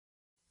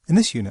In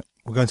this unit,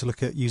 we're going to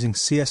look at using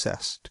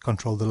CSS to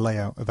control the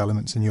layout of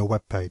elements in your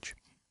web page.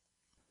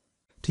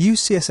 To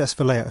use CSS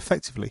for layout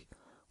effectively,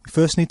 we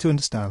first need to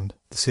understand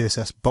the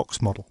CSS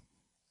box model.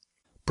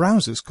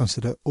 Browsers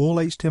consider all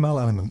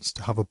HTML elements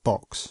to have a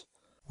box,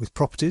 with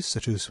properties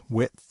such as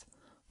width,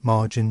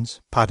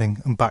 margins,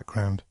 padding and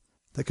background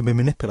that can be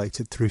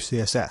manipulated through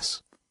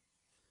CSS.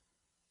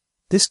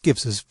 This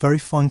gives us very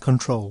fine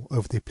control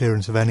over the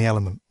appearance of any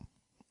element.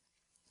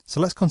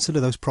 So let's consider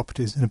those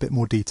properties in a bit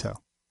more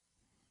detail.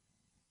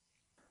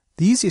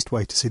 The easiest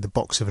way to see the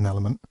box of an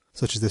element,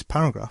 such as this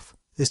paragraph,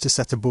 is to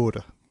set a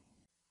border.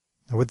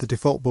 Now with the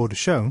default border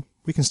shown,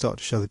 we can start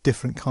to show the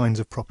different kinds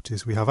of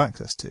properties we have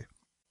access to.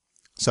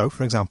 So,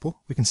 for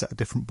example, we can set a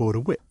different border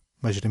width,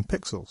 measured in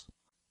pixels,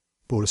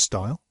 border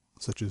style,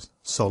 such as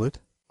solid,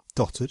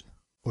 dotted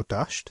or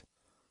dashed,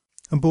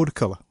 and border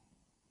colour.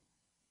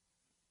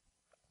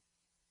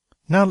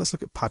 Now let's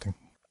look at padding.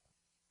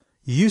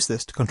 You use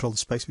this to control the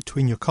space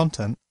between your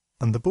content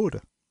and the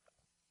border.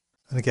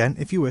 And again,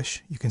 if you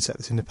wish, you can set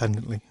this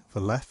independently for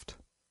left,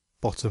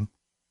 bottom,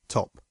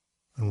 top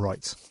and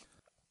right.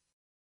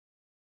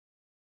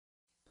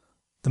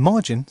 The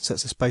margin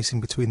sets the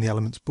spacing between the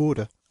element's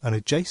border and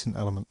adjacent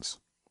elements.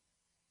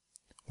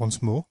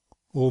 Once more,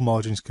 all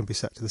margins can be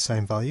set to the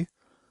same value,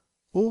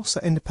 or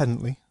set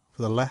independently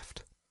for the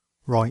left,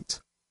 right,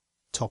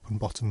 top and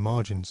bottom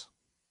margins.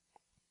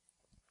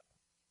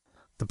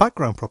 The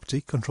background property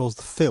controls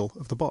the fill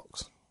of the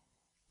box.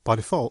 By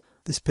default,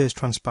 this appears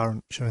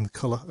transparent, showing the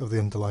colour of the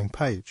underlying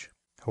page.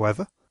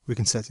 However, we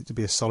can set it to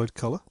be a solid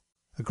colour,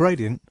 a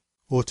gradient,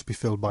 or to be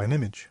filled by an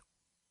image.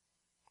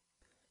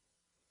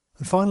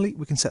 And finally,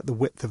 we can set the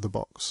width of the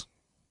box.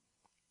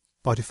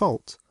 By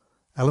default,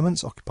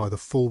 elements occupy the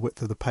full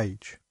width of the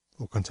page,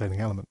 or containing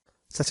element.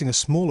 Setting a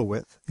smaller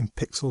width in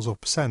pixels or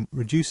percent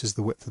reduces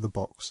the width of the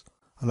box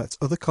and lets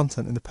other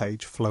content in the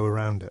page flow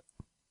around it.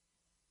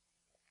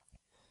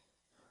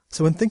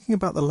 So when thinking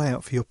about the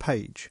layout for your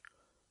page,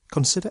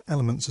 consider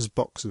elements as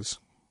boxes.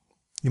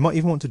 You might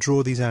even want to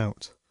draw these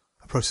out,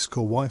 a process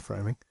called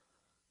wireframing,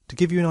 to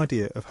give you an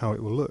idea of how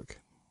it will look.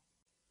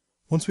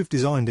 Once we've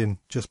designed in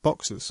just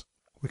boxes,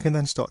 we can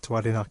then start to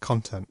add in our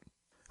content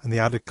and the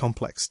added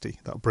complexity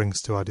that brings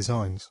to our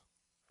designs.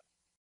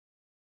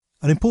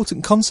 An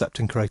important concept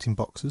in creating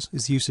boxes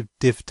is the use of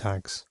div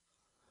tags.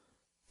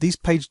 These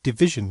page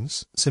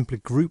divisions simply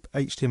group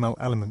HTML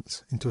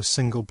elements into a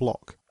single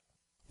block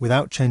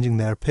without changing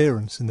their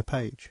appearance in the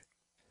page.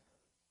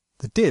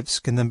 The divs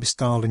can then be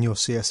styled in your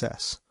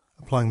CSS,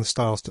 applying the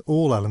styles to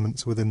all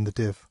elements within the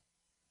div.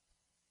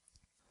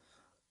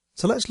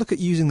 So let's look at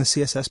using the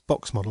CSS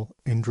box model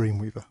in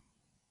Dreamweaver.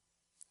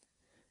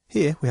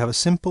 Here we have a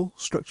simple,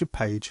 structured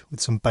page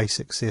with some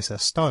basic CSS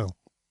style.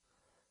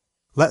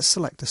 Let's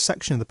select a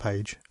section of the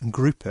page and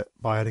group it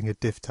by adding a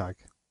div tag.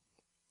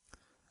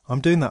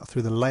 I'm doing that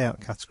through the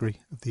Layout category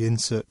of the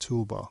Insert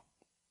toolbar.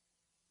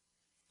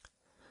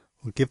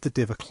 We'll give the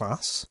div a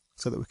class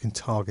so that we can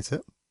target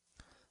it,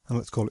 and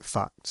let's call it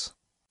Facts.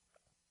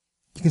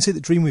 You can see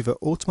that Dreamweaver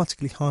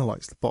automatically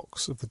highlights the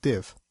box of the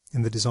div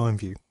in the design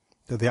view,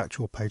 though the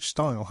actual page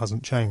style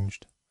hasn't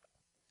changed.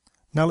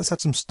 Now let's add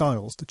some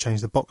styles to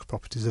change the box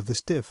properties of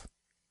this div.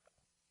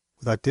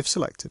 With our div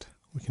selected,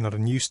 we can add a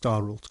new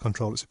style rule to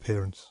control its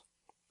appearance.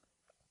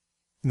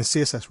 In the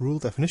CSS rule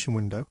definition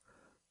window,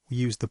 we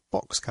use the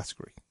box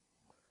category.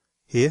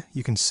 Here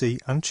you can see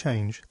and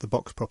change the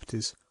box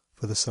properties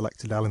for the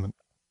selected element.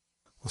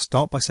 We'll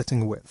start by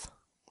setting a width,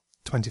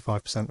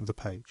 25% of the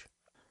page,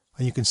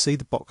 and you can see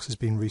the box has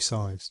been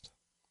resized.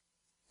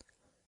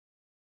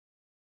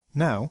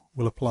 Now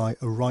we'll apply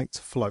a right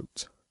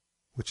float,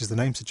 which as the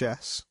name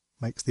suggests,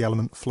 makes the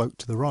element float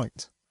to the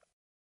right.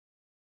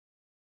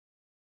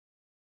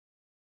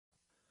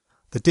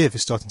 The div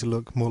is starting to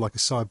look more like a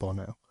sidebar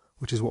now,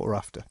 which is what we're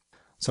after.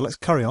 So let's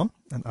carry on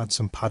and add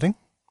some padding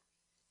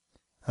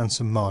and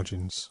some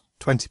margins,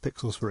 20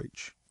 pixels for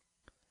each.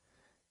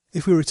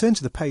 If we return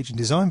to the page in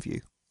design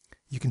view,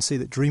 you can see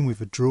that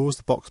Dreamweaver draws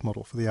the box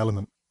model for the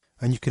element,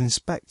 and you can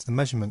inspect the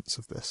measurements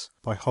of this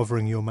by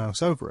hovering your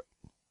mouse over it.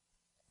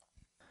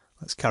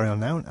 Let's carry on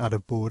now and add a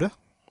border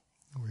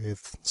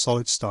with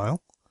solid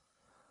style,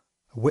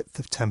 a width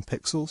of 10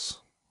 pixels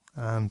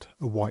and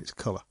a white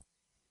colour.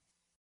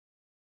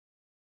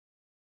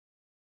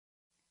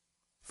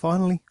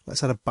 Finally,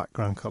 let's add a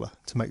background colour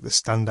to make this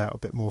stand out a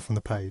bit more from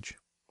the page.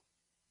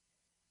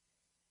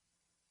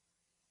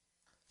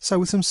 So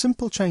with some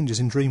simple changes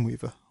in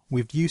Dreamweaver,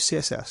 we've used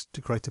CSS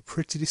to create a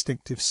pretty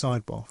distinctive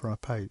sidebar for our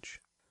page.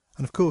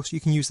 And of course you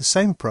can use the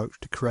same approach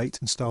to create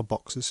and style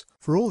boxes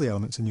for all the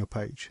elements in your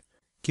page,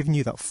 giving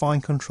you that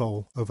fine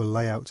control over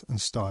layout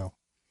and style.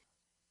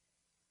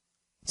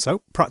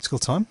 So, practical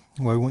time,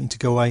 where we want you to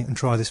go away and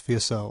try this for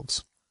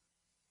yourselves.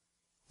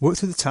 Work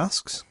through the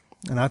tasks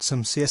and add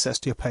some CSS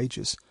to your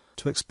pages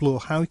to explore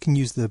how you can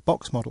use the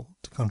box model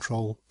to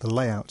control the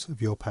layout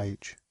of your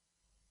page.